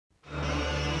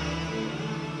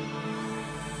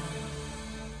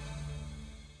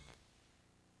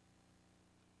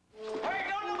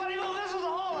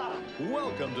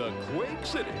Welcome to Quake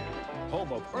City,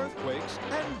 home of earthquakes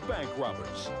and bank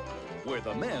robbers, where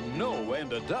the men know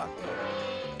when to duck,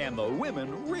 and the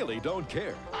women really don't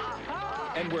care,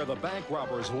 and where the bank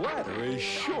robber's ladder is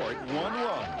short one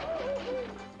rung.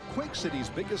 Quake City's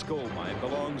biggest gold mine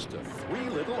belongs to 3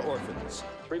 little orphans.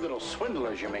 3 little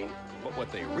swindlers, you mean? But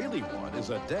what they really want is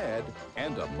a dad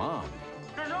and a mom.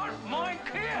 They're not my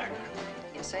kid!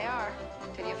 Yes, they are.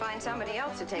 Till you find somebody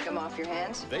else to take them off your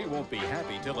hands. They won't be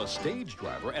happy till a stage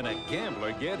driver and a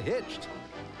gambler get hitched.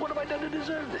 What have I done to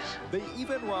deserve this? They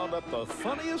even round up the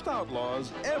funniest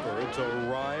outlaws ever to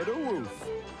ride a roof.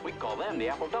 We call them the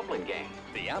Apple Dumpling Gang.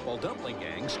 The Apple Dumpling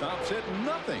Gang stops at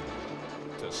nothing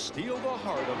to steal the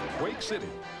heart of Quake City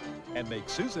and make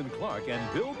Susan Clark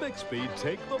and Bill Bixby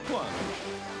take the plunge.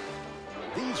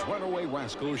 These runaway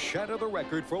rascals shatter the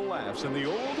record for laughs in the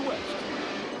Old West.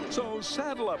 So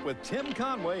saddle up with Tim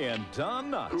Conway and Don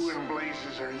Knotts. Who in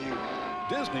blazes are you?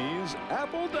 Disney's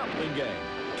Apple Dumpling Gang,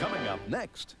 coming up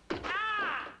next.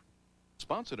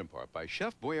 Sponsored in part by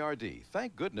Chef Boyardee.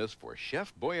 Thank goodness for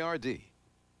Chef Boyardee.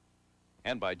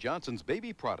 And by Johnson's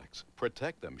Baby Products.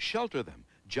 Protect them, shelter them.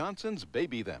 Johnson's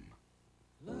Baby Them.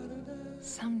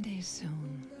 Someday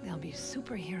soon, there'll be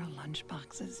superhero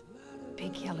lunchboxes,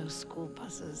 big yellow school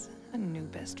buses, and new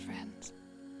best friends.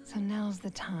 So now's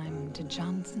the time to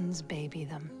Johnson's Baby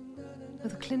Them.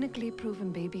 With clinically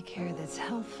proven baby care that's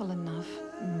healthful enough,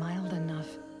 mild enough,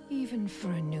 even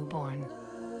for a newborn.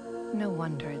 No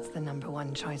wonder it's the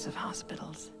 #1 choice of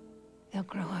hospitals. They'll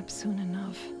grow up soon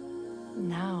enough.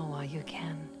 Now while you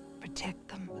can, protect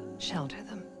them, shelter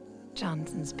them.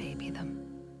 Johnson's Baby Them.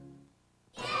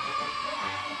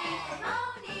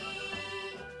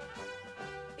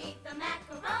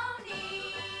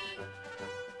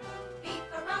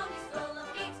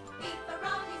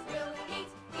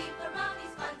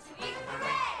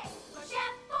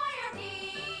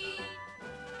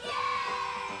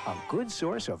 A good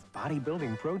source of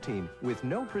bodybuilding protein with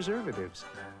no preservatives.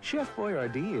 Chef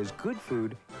Boyardee is good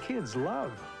food kids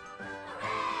love.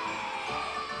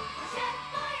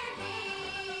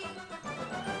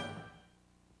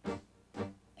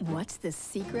 What's the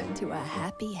secret to a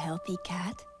happy, healthy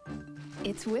cat?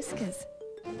 It's Whiskas,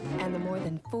 and the more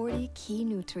than 40 key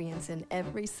nutrients in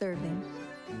every serving.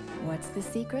 What's the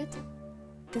secret?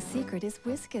 The secret is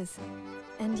Whiskas,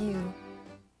 and you.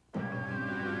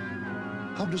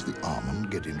 How does the almond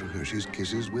get into Hershey's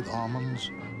Kisses with almonds?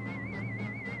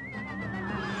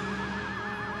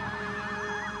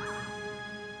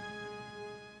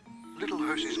 Little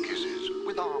Hershey's Kisses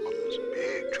with almonds.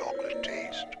 Big chocolate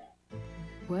taste.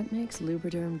 What makes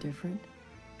Lubriderm different?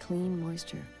 Clean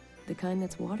moisture, the kind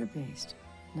that's water-based,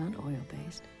 not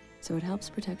oil-based, so it helps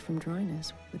protect from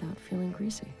dryness without feeling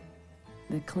greasy.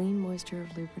 The clean moisture of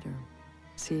Lubriderm.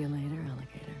 See you later,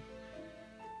 alligator.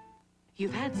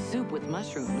 You've had soup with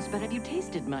mushrooms, but have you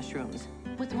tasted mushrooms?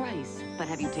 With rice, but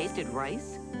have you tasted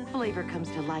rice? Flavor comes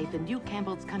to life in new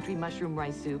Campbell's Country Mushroom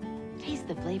Rice Soup. Taste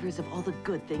the flavors of all the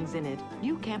good things in it.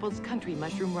 New Campbell's Country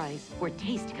Mushroom Rice, where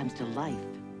taste comes to life.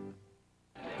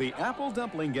 The Apple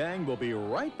Dumpling Gang will be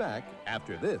right back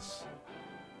after this.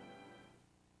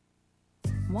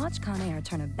 Watch Conair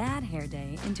turn a bad hair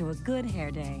day into a good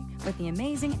hair day with the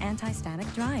amazing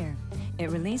anti-static dryer. It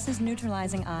releases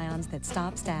neutralizing ions that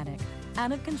stop static.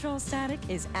 Out-of-control static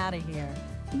is out of here.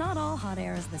 Not all hot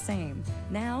air is the same.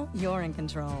 Now you're in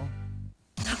control.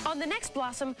 On the next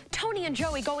Blossom, Tony and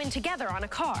Joey go in together on a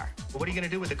car. Well, what are you going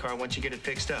to do with the car once you get it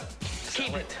fixed up?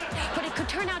 Keep it. But it could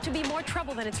turn out to be more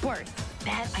trouble than it's worth.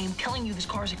 Dad, I am telling you this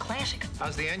car is a classic.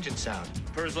 How's the engine sound?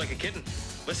 Purrs like a kitten.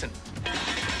 Listen.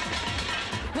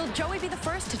 Will Joey be the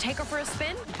first to take her for a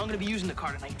spin? I'm going to be using the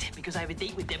car tonight because I have a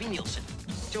date with Debbie Nielsen.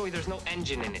 Joey, there's no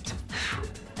engine in it.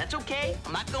 That's okay.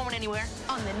 I'm not going anywhere.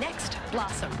 On the next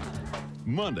Blossom.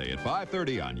 Monday at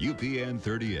 5:30 on UPN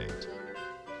 38.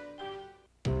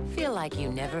 Feel like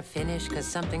you never finish because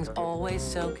something's always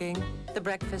soaking? The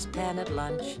breakfast pan at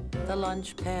lunch, the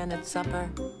lunch pan at supper,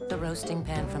 the roasting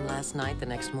pan from last night the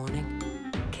next morning.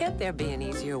 Can't there be an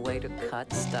easier way to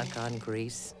cut stuck-on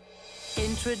grease?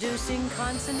 Introducing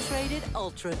Concentrated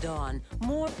Ultra Dawn.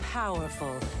 More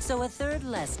powerful, so 1/3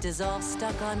 less dissolves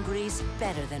stuck-on grease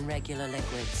better than regular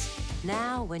liquids.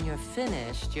 Now, when you're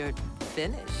finished, you're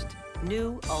finished.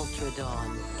 New Ultra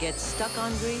Dawn. Get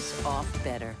stuck-on grease off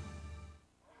better.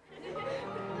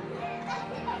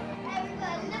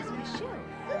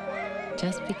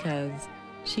 Just because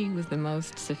she was the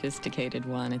most sophisticated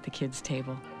one at the kids'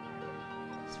 table.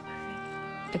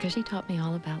 Because she taught me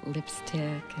all about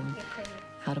lipstick and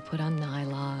how to put on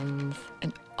nylons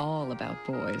and all about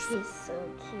boys. He's so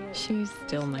cute. She's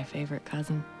still my favorite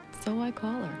cousin, so I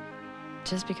call her.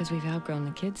 Just because we've outgrown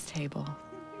the kids' table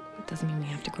It doesn't mean we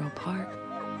have to grow apart.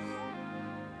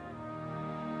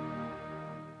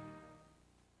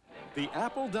 The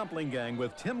Apple Dumpling Gang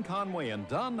with Tim Conway and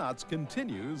Don Knotts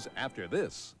continues after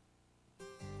this.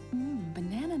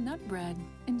 Banana nut bread.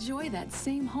 Enjoy that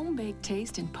same home-baked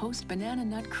taste in post-banana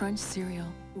nut crunch cereal.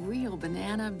 Real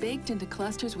banana baked into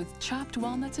clusters with chopped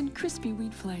walnuts and crispy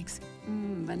wheat flakes.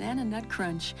 Banana nut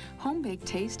crunch. Home-baked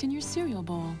taste in your cereal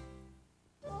bowl.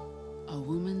 A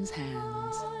woman's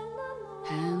hands.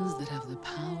 Hands that have the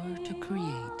power to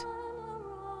create,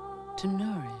 to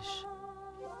nourish,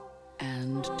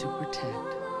 and to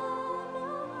protect.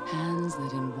 Hands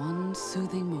that in one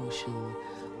soothing motion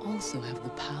also have the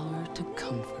power to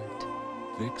comfort.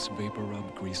 Vick's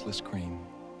VapoRub Greaseless Cream.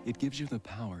 It gives you the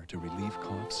power to relieve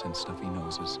coughs and stuffy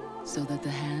noses. So that the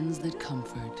hands that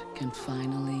comfort can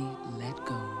finally let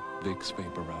go. Vick's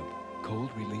VapoRub.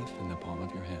 Cold relief in the palm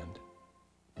of your hand.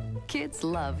 Kids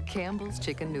love Campbell's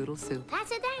chicken noodle soup.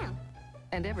 Pass it down.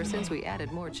 And ever since we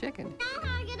added more chicken,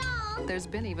 there's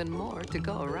been even more to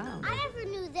go around. I never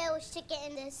knew there was chicken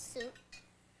in this soup.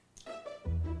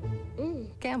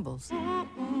 Campbell's.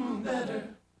 Better.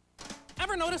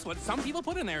 Ever notice what some people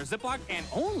put in their Ziploc and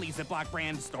only Ziploc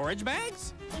brand storage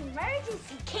bags?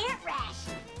 Emergency camp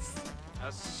rations.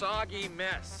 A soggy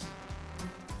mess.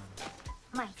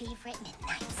 My favorite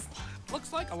midnight snack.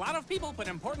 Looks like a lot of people put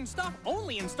important stuff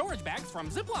only in storage bags from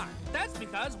Ziploc. That's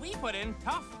because we put in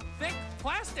tough, thick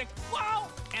plastic, wow,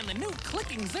 and the new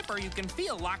clicking zipper you can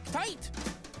feel locked tight.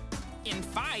 In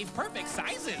 5 perfect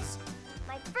sizes.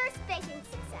 My first baking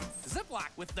success. Ziploc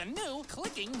with the new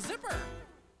clicking zipper.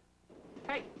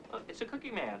 Hey, it's a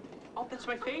cookie man. Oh, that's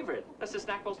my favorite. That's the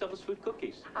SnackWell's Devil's Food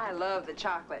Cookies. I love the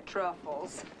chocolate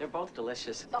truffles. They're both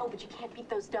delicious. Oh, but you can't beat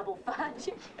those double fudge.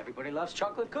 Everybody loves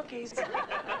chocolate cookies.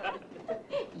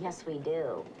 Yes, we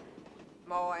do.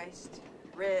 Moist,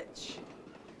 rich,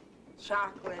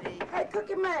 chocolatey. Hey,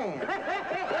 Cookie Man!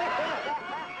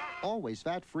 Always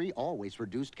fat-free, always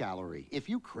reduced calorie. If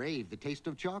you crave the taste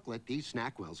of chocolate, these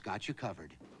SnackWells got you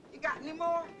covered. You got any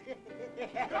more?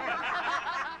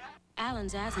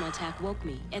 Alan's asthma attack woke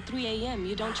me. At 3 a.m.,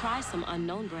 you don't try some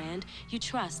unknown brand. You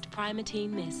trust Primatene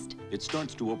Mist. It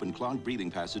starts to open clogged breathing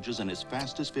passages in as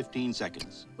fast as 15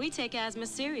 seconds. We take asthma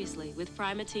seriously with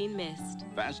Primatene Mist.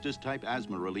 Fastest type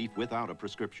asthma relief without a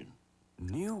prescription.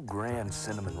 New Grand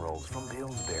Cinnamon Rolls from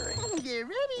Pillsbury. Get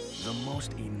ready. The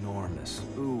most enormous,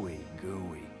 ooey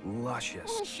gooey,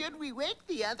 luscious. Should we wake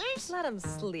the others? Let them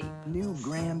sleep. New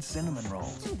Grand Cinnamon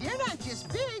Rolls. They're not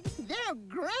just big, they're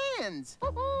grands.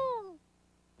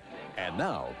 And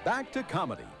now, back to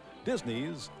comedy.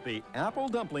 Disney's The Apple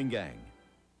Dumpling Gang.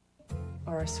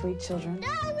 Or our sweet children.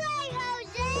 No way,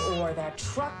 Jose! Or that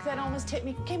truck that almost hit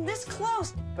me came this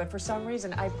close. But for some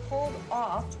reason, I pulled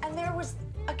off, and there was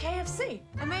a KFC.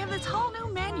 And they have this whole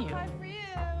new menu.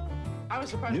 I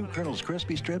was surprised. New Colonel's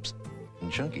Crispy Strips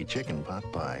and chunky chicken pot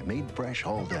pie, made fresh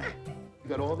all day. You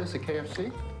got all this at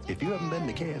KFC? If you haven't been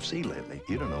to KFC lately,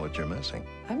 you don't know what you're missing.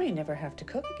 I may never have to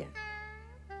cook again.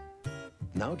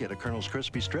 Now get a Colonel's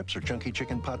Crispy Strips or chunky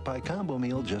chicken pot pie combo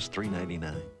meal, just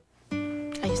 $3.99.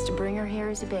 I used to bring her here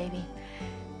as a baby.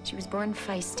 She was born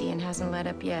feisty and hasn't let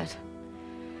up yet.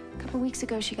 A couple weeks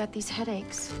ago, she got these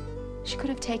headaches. She could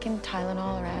have taken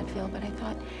Tylenol or Advil, but I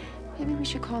thought maybe we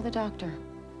should call the doctor.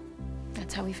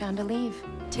 That's how we found Aleve.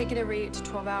 Take it every 8 to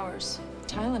 12 hours.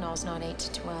 Tylenol's not 8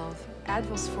 to 12.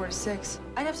 Advil's 4 to 6.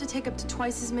 I'd have to take up to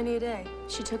twice as many a day.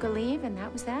 She took Aleve, and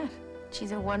that was that.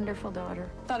 She's a wonderful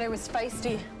daughter. Thought I was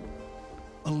feisty.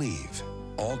 Aleve.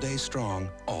 All day strong,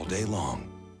 all day long.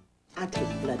 I take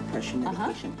blood pressure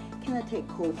medication. Can I take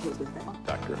cold pills with that?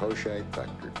 Dr. Hershey,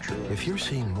 Dr. Truitt. If you're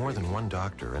seeing more than one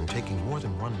doctor and taking more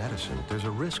than one medicine, there's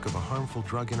a risk of a harmful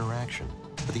drug interaction.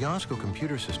 But the Osco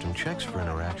computer system checks for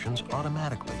interactions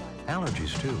automatically.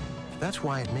 Allergies, too. That's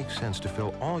why it makes sense to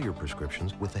fill all your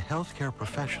prescriptions with the healthcare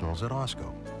professionals at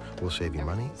Osco. We'll save you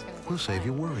money. We'll save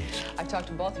you worries. I've talked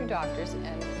to both your doctors,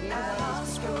 and we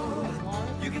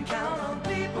are you can count on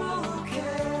people who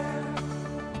care.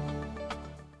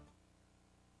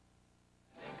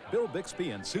 Bill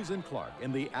Bixby and Susan Clark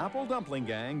in the Apple Dumpling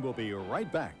Gang will be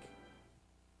right back.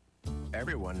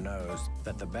 Everyone knows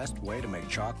that the best way to make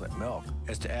chocolate milk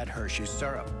is to add Hershey's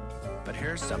syrup. But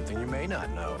here's something you may not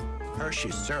know.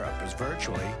 Hershey's syrup is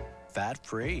virtually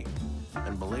fat-free.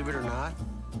 And believe it or not,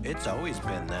 it's always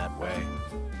been that way.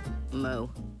 Moo.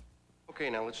 Okay,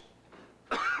 now let's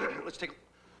take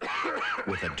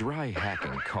With a dry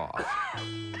hacking cough,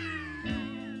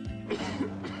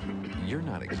 you're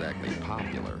not exactly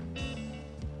popular.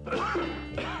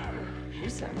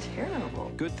 sound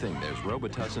terrible. Good thing there's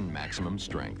Robitussin Maximum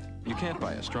Strength. You can't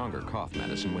buy a stronger cough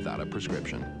medicine without a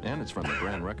prescription, and it's from the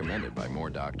brand recommended by more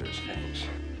doctors.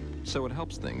 So it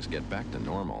helps things get back to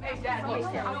normal.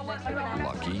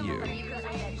 Lucky you.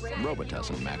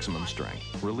 Robitussin Maximum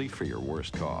Strength. Relief for your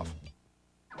worst cough.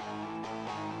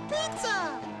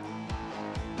 Pizza!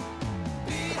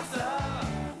 Pizza!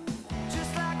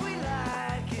 Just like we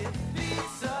like it.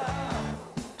 Pizza!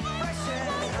 Fresh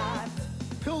and hot.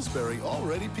 Pillsbury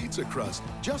Already Pizza Crust.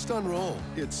 Just unroll.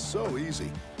 It's so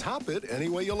easy. Top it any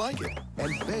way you like it.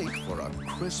 And bake for a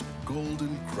crisp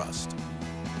golden crust.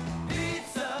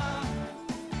 Pizza!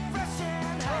 Fresh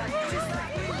and hot. Just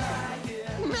like we like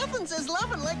it. Nothing says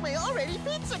loving like my Already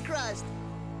Pizza Crust.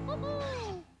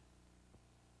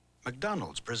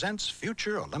 McDonald's presents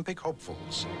future Olympic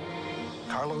hopefuls.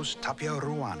 Carlos Tapia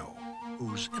Ruano,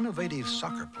 whose innovative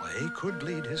soccer play could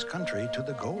lead his country to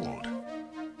the gold.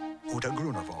 Uta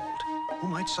Grunewald, who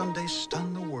might someday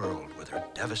stun the world with her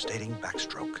devastating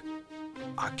backstroke.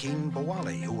 Akin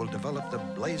Bawali, who will develop the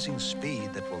blazing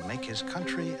speed that will make his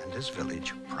country and his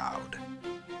village proud.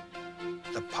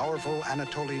 The powerful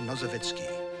Anatoly Nozovitzky,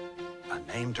 a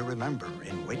name to remember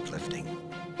in weightlifting.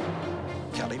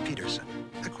 Kelly Peterson,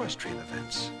 equestrian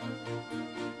events.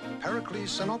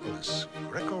 Pericles Xenopoulos,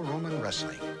 Greco-Roman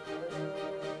wrestling.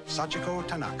 Sachiko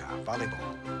Tanaka,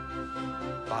 volleyball.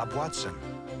 Bob Watson,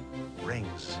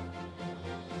 rings.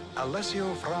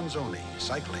 Alessio Franzoni,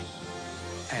 cycling.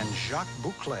 And Jacques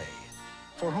Bouclet,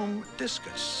 for whom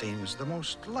discus seems the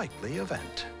most likely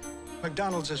event.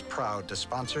 McDonald's is proud to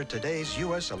sponsor today's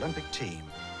U.S. Olympic team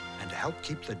and to help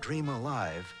keep the dream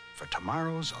alive for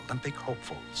tomorrow's Olympic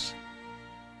hopefuls.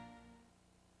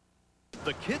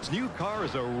 The kid's new car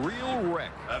is a real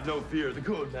wreck. Have no fear, the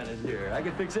code man is here. I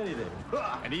can fix anything.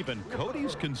 And even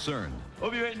Cody's concerned.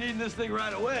 Hope you ain't needing this thing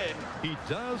right away. He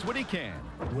does what he can.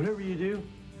 Whatever you do,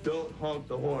 don't honk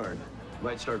the horn.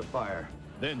 Might start a fire.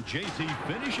 Then JT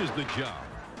finishes the job.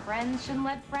 Friends shouldn't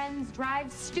let friends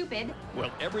drive stupid.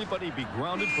 Will everybody be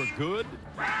grounded for good?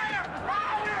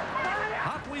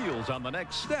 Hot Wheels on the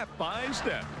next Step by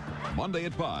Step. Monday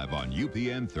at 5 on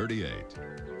UPN 38.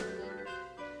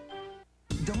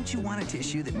 Don't you want a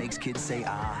tissue that makes kids say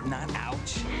ah, not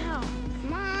ouch? Ow.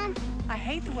 Mom. I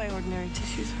hate the way ordinary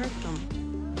tissues hurt them.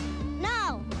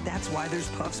 No. That's why there's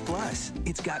Puffs Plus.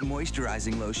 It's got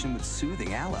moisturizing lotion with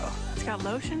soothing aloe. It's got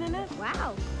lotion in it?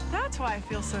 Wow. That's why I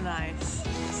feel so nice.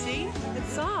 See?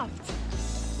 It's soft.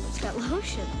 It's got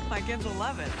lotion. My kids will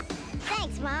love it.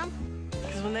 Thanks, Mom.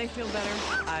 Because when they feel better,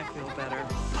 I feel better.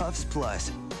 Puffs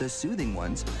Plus, the soothing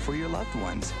ones for your loved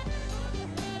ones.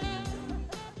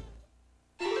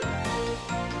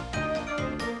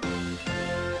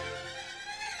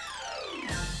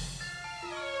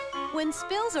 When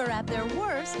spills are at their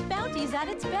worst, Bounty's at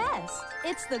its best.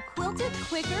 It's the quilted,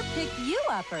 quicker,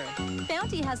 pick-you-upper.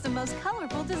 Bounty has the most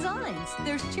colorful designs.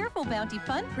 There's cheerful Bounty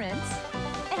fun prints.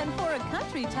 And for a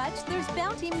country touch, there's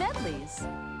Bounty medleys.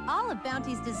 All of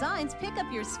Bounty's designs pick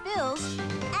up your spills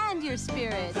and your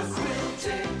spirits. The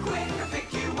quilted, quicker,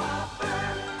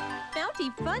 pick-you-upper. Bounty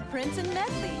fun prints and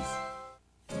medleys.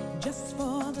 Just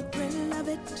for the thrill of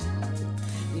it.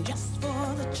 Just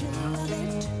for the chill of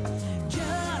it.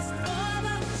 Just for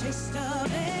the taste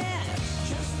of it.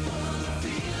 Just for the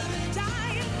feel of it.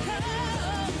 Diet Coke.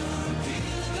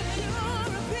 The pure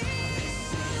appeal. This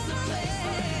is the place.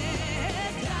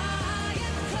 Diet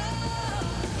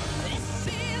Coke. This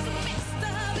is the best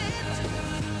of it.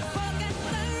 Forget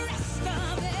the rest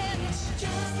of it.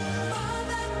 Just for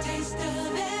the taste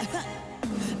of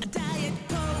it. Diet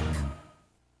Coke.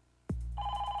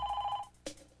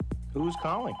 Who's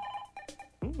calling?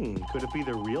 Could it be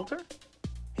the realtor?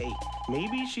 Hey,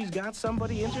 maybe she's got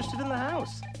somebody interested in the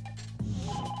house.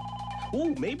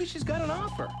 Ooh, maybe she's got an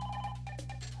offer.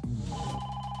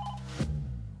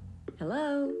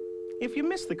 Hello? If you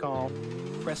missed the call,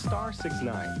 press star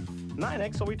 69.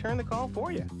 NYNEX will return the call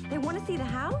for you. They want to see the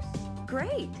house?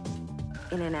 Great.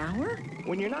 In an hour?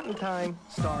 When you're not in time,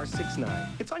 star 69.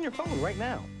 It's on your phone right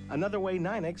now. Another way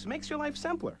NYNEX makes your life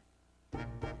simpler.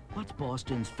 What's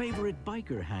Boston's favorite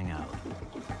biker hangout?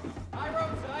 I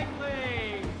rode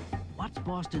cycling. What's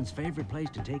Boston's favorite place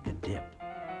to take a dip?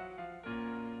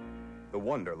 The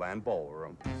Wonderland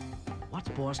Ballroom. What's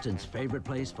Boston's favorite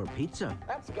place for pizza?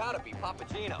 That's gotta be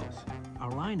Papagino's.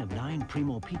 Our line of 9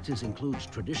 Primo pizzas includes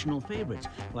traditional favorites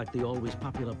like the always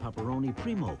popular Pepperoni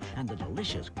Primo and the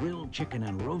delicious grilled chicken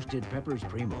and roasted peppers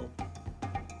Primo.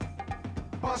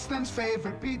 Boston's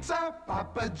favorite pizza,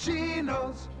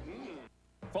 Papagino's.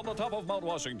 from the top of Mount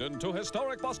Washington to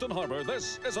historic Boston Harbor,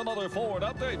 this is another Ford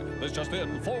update. This just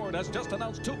in, Ford has just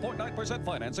announced 2.9%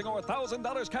 financing or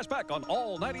 $1,000 cash back on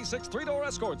all 96 three-door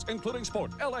Escorts, including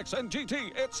Sport, LX, and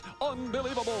GT. It's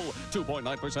unbelievable.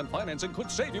 2.9% financing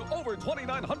could save you over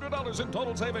 $2,900 in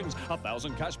total savings.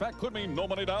 $1,000 cash back could mean no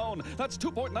money down. That's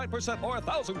 2.9% or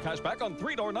 $1,000 cash back on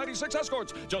three-door 96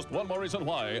 Escorts. Just one more reason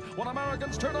why. When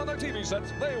Americans turn on their TV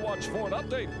sets, they watch Ford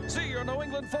Update. See your New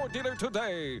England Ford dealer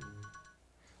today.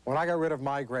 When I got rid of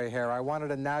my gray hair, I wanted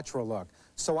a natural look,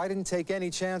 so I didn't take any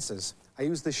chances. I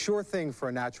used the sure thing for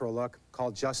a natural look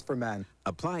called Just for Men.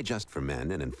 Apply Just for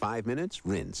Men, and in 5 minutes,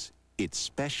 rinse. It's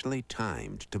specially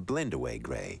timed to blend away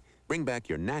gray, bring back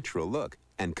your natural look,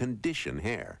 and condition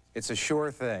hair. It's a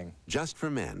sure thing. Just for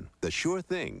Men, the sure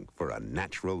thing for a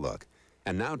natural look.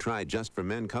 And now try Just for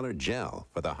Men Color Gel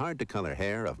for the hard-to-color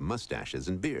hair of mustaches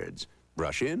and beards.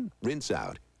 Brush in, rinse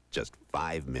out. Just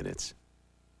 5 minutes.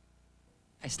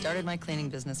 I started my cleaning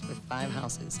business with 5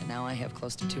 houses, and now I have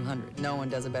close to 200. No one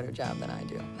does a better job than I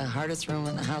do. The hardest room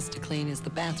in the house to clean is the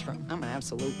bathroom. I'm an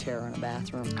absolute terror in a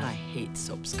bathroom. I hate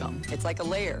soap scum. It's like a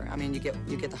layer. I mean, you get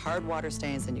the hard water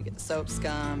stains, and you get the soap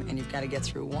scum, and you've got to get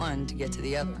through one to get to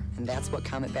the other. And that's what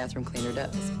Comet Bathroom Cleaner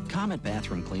does. Comet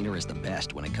Bathroom Cleaner is the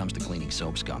best when it comes to cleaning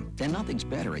soap scum. Then nothing's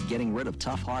better at getting rid of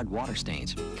tough, hard water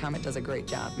stains. Comet does a great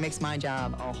job. Makes my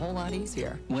job a whole lot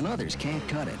easier. When others can't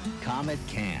cut it, Comet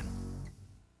can.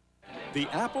 The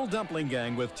Apple Dumpling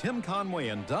Gang with Tim Conway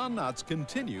and Don Knotts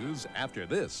continues after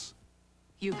this.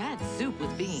 You've had soup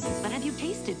with beans, but have you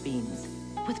tasted beans?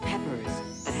 With peppers,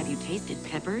 but have you tasted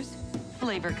peppers?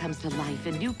 Flavor comes to life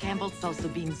in new Campbell's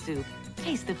salsa bean soup.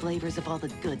 Taste the flavors of all the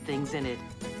good things in it.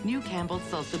 New Campbell's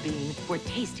salsa bean, where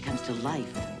taste comes to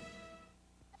life.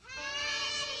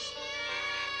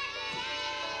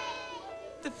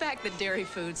 The fact that dairy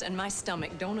foods and my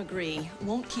stomach don't agree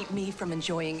won't keep me from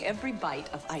enjoying every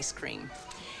bite of ice cream.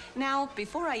 Now,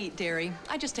 before I eat dairy,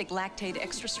 I just take Lactaid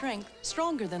Extra Strength,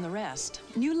 stronger than the rest.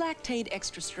 New Lactaid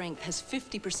Extra Strength has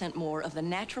 50% more of the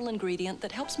natural ingredient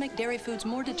that helps make dairy foods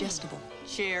more digestible.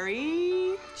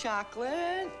 Cherry,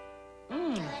 chocolate,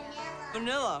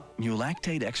 vanilla. New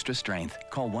Lactaid Extra Strength.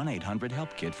 Call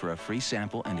 1-800-HELP-KID for a free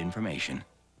sample and information.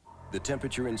 The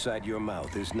temperature inside your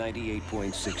mouth is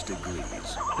 98.6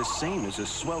 degrees, the same as a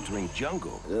sweltering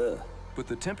jungle. Ugh. But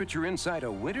the temperature inside a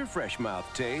Winter Fresh mouth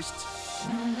tastes...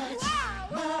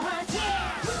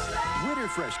 Winter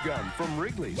Fresh gum from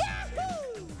Wrigley's.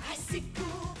 Icy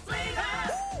cool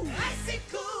flavor, icy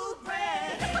cool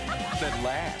bread. That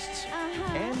lasts,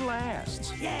 and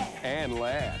lasts, and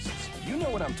lasts. You know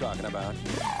what I'm talking about.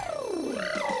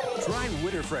 Try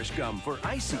Winter Fresh gum for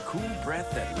icy cool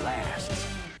breath that lasts.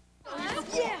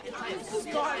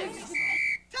 Time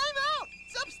out!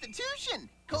 Substitution!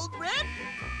 Cold bread?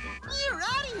 You're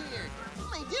out of here!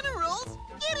 My dinner rolls,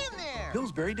 get in there!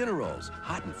 Pillsbury dinner rolls,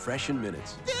 hot and fresh in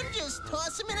minutes. Then just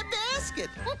toss them in a basket.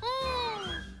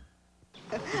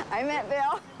 I met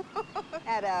Bill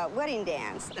at a wedding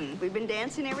dance, and we've been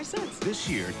dancing ever since. This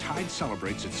year, Tide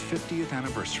celebrates its 50th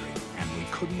anniversary, and we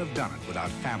couldn't have done it without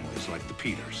families like the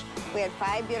Peters. We had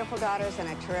 5 beautiful daughters and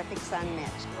a terrific son,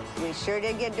 Mitch. We sure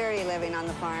did get dirty living on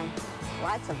the farm.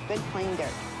 Lots of good, clean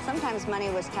dirt. Sometimes money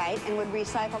was tight and would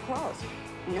recycle clothes.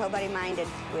 Nobody minded.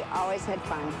 We always had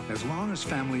fun. As long as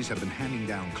families have been handing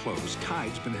down clothes,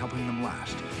 Tide's been helping them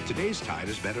last. Today's Tide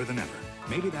is better than ever.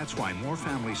 Maybe that's why more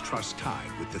families trust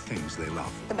Tide with the things they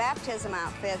love. The baptism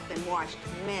outfit's been washed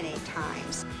many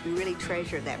times. We really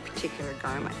treasure that particular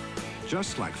garment.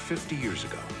 Just like 50 years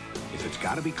ago. If it's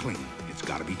got to be clean, it's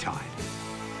got to be Tide.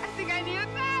 I think I need a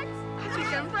fax. I think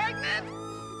I'm pregnant.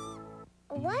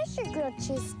 Why does your grilled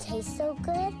cheese taste so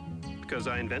good? Because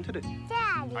I invented it.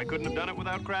 Daddy. I couldn't have done it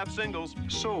without Kraft Singles.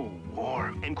 So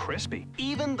warm and crispy.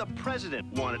 Even the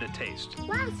president wanted a taste.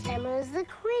 Last time it was the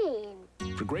Queen.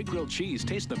 For great grilled cheese,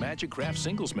 taste the magic Kraft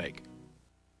Singles make.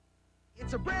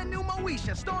 It's a brand new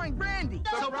Moesha starring Brandy.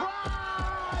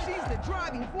 Surprise! She's the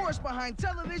driving force behind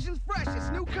television's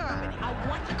freshest new comedy. I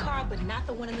want the car, but not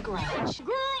the one in the garage.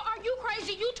 Girl, are you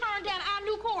crazy? You turned down our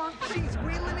new car. She's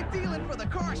wheeling and dealing for the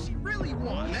car she really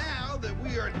wants. Now that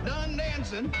we are done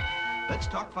dancing, let's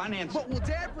talk finance. But will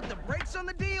Dad put the brakes on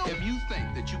the deal? If you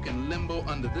think that you can limbo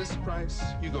under this price,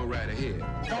 you go right ahead.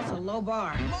 That's a low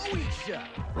bar. Moesha.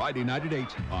 Friday night at 8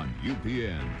 on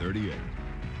UPN 38.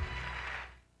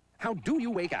 How do you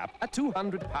wake up a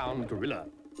 200-pound gorilla?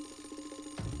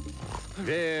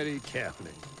 Very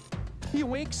carefully. He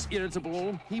wakes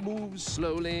irritable, he moves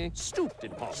slowly, stooped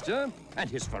in posture, and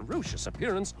his ferocious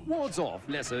appearance wards off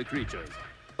lesser creatures.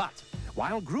 But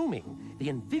while grooming, the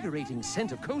invigorating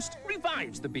scent of Coast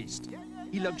revives the beast.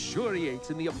 He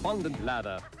luxuriates in the abundant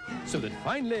lather, so that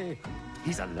finally,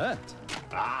 He's alert.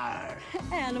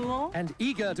 Animal. And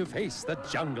eager to face the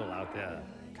jungle out there.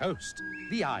 Coast,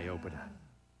 the eye-opener.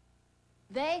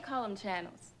 They call them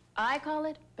channels. I call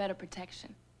it better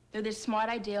protection. They're this smart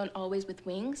idea and always with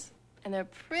wings, and they're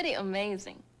pretty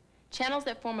amazing. Channels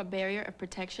that form a barrier of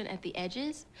protection at the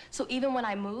edges, so even when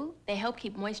I move, they help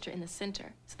keep moisture in the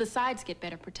center, so the sides get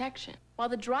better protection, while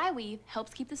the dry weave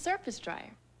helps keep the surface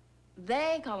drier.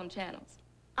 They call them channels.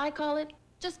 I call it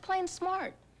just plain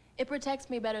smart. It protects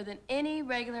me better than any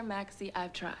regular maxi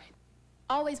I've tried.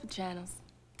 Always with channels.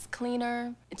 It's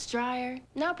cleaner, it's drier,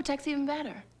 now it protects even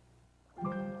better.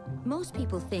 Most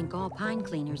people think all pine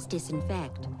cleaners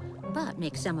disinfect, but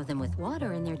mix some of them with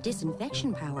water and their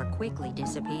disinfection power quickly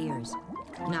disappears.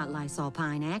 Not Lysol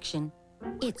Pine Action.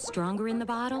 It's stronger in the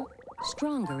bottle,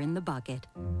 stronger in the bucket.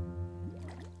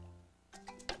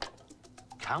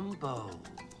 Combo.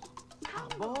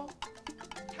 Combo?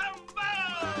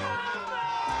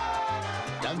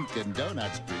 Dunkin'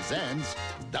 Donuts presents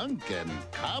Dunkin'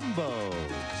 Combos.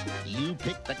 You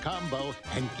pick the combo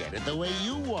and get it the way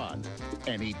you want.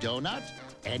 Any donut,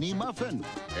 any muffin,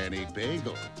 any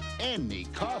bagel, any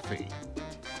coffee.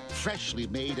 Freshly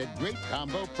made at great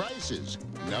combo prices.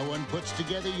 No one puts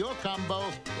together your combo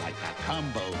like a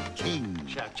combo king.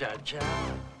 Cha-cha-cha.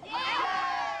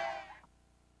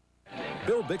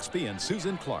 Bill Bixby and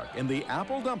Susan Clark in the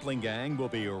Apple Dumpling Gang will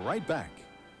be right back.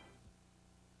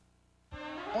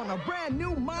 On a brand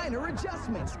new Minor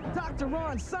Adjustments, Dr.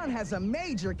 Ron's son has a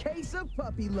major case of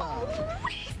puppy love. Oh,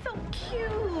 he's so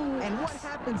cute. And what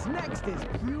happens next is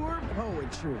pure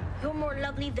poetry. You're more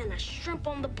lovely than a shrimp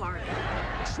on the bar.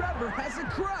 Trevor has a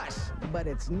crush, but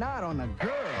it's not on a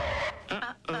girl.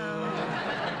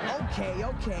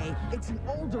 Okay, it's an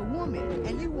older woman,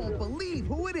 and you won't believe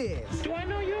who it is. Do I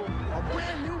know you? A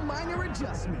brand new Minor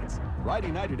Adjustments.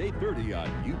 Friday night at 8:30 on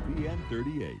UPN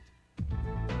 38.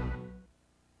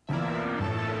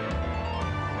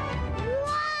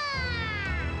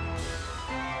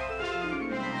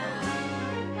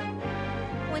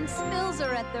 When spills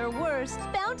are at their worst,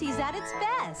 Bounty's at its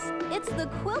best. It's the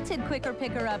quilted quicker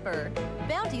picker-upper.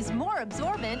 Bounty's more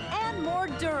absorbent and more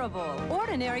durable.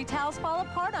 Ordinary towels fall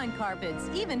apart on carpets,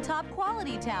 even top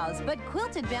quality towels, but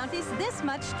quilted Bounty's this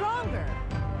much stronger.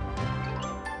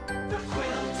 The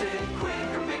quilted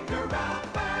quicker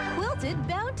picker-upper. Quilted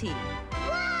Bounty.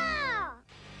 Wow!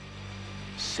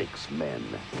 6 men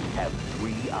have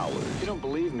 3 hours. You don't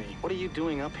believe me. What are you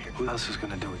doing up here? Who else is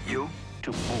gonna do it? You?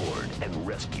 To board and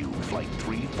rescue Flight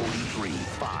 343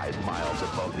 5 miles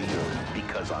above the Earth,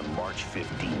 because on March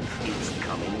 15th, it's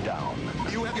coming down.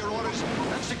 You have your orders.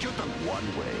 Execute them. One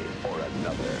way or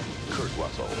another. Kurt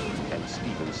Russell and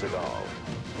Steven Seagal.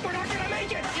 We're not gonna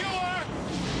make it! You are!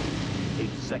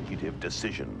 Executive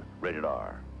Decision. Rated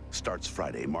R. Starts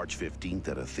Friday, March 15th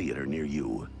at a theater near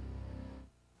you.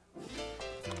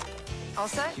 All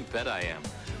set? You bet I am.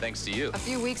 Thanks to you. A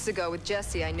few weeks ago with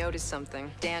Jesse, I noticed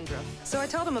something. Dandruff. So I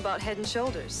told him about Head &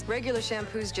 Shoulders. Regular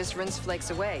shampoos just rinse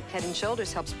flakes away. Head &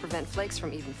 Shoulders helps prevent flakes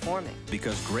from even forming.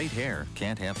 Because great hair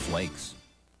can't have flakes.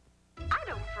 I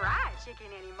don't fry chicken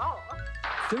anymore.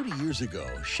 30 years ago,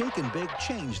 Shake and Bake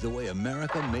changed the way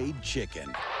America made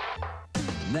chicken.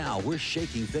 Now we're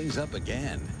shaking things up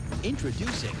again.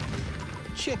 Introducing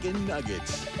Chicken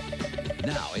Nuggets.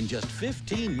 Now, in just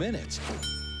 15 minutes,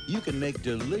 you can make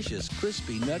delicious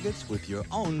crispy nuggets with your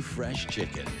own fresh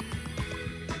chicken.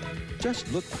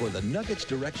 Just look for the nuggets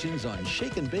directions on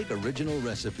Shake and Bake Original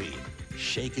Recipe.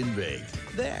 Shake and Bake.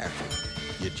 There.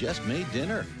 You just made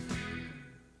dinner.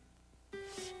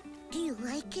 Do you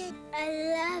like it? I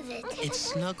love it. It's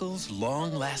Snuggles'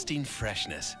 long-lasting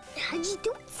freshness. How'd you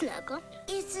do it, Snuggle?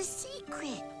 It's a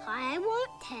secret. I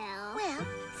won't tell. Well,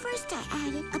 first I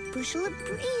added a bushel of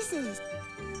breezes.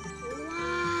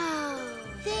 Wow.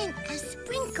 Then a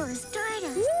sprinkle of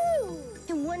stardust. Woo!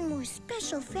 And one more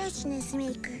special freshness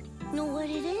maker. Know what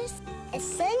it is? It's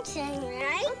sunshine,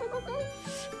 right?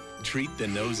 Treat the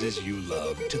noses you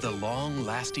love to the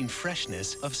long-lasting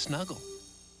freshness of Snuggle.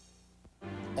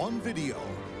 On video,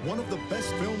 one of the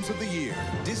best films of the year,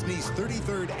 Disney's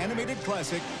 33rd animated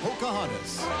classic,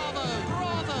 Pocahontas. Bravo!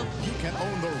 Bravo! You can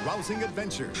own the rousing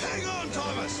adventure. Hang on,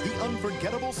 Thomas! The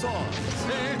unforgettable songs.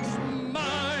 It's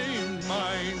mine,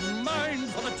 mine, mine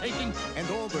for the taking. And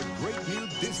all the great new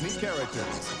Disney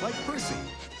characters, like Percy,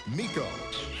 Miko,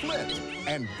 Flint,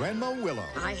 and Grandma Willow.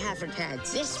 I haven't had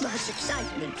this much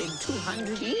excitement in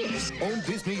 200 years. Own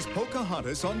Disney's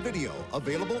Pocahontas on video,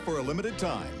 available for a limited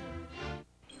time.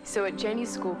 So at Jenny's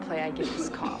school play, I get this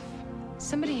cough.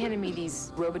 Somebody handed me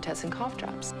these Robitussin cough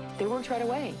drops. They worked right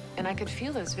away, and I could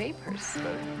feel those vapors.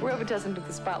 Robitussin took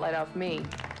the spotlight off me.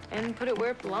 and put it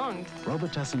where it belonged.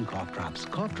 Robitussin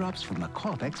cough drops from the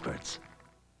cough experts.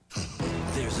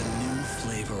 There's a new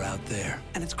flavor out there,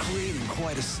 and it's creating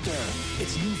quite a stir.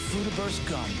 It's new Fruitaburst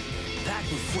gum,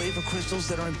 packed with flavor crystals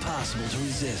that are impossible to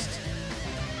resist.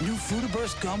 New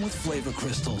Fruitaburst gum with flavor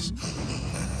crystals.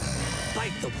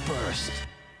 Bite the burst.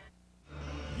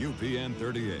 UPN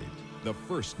 38, the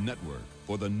first network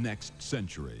for the next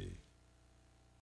century.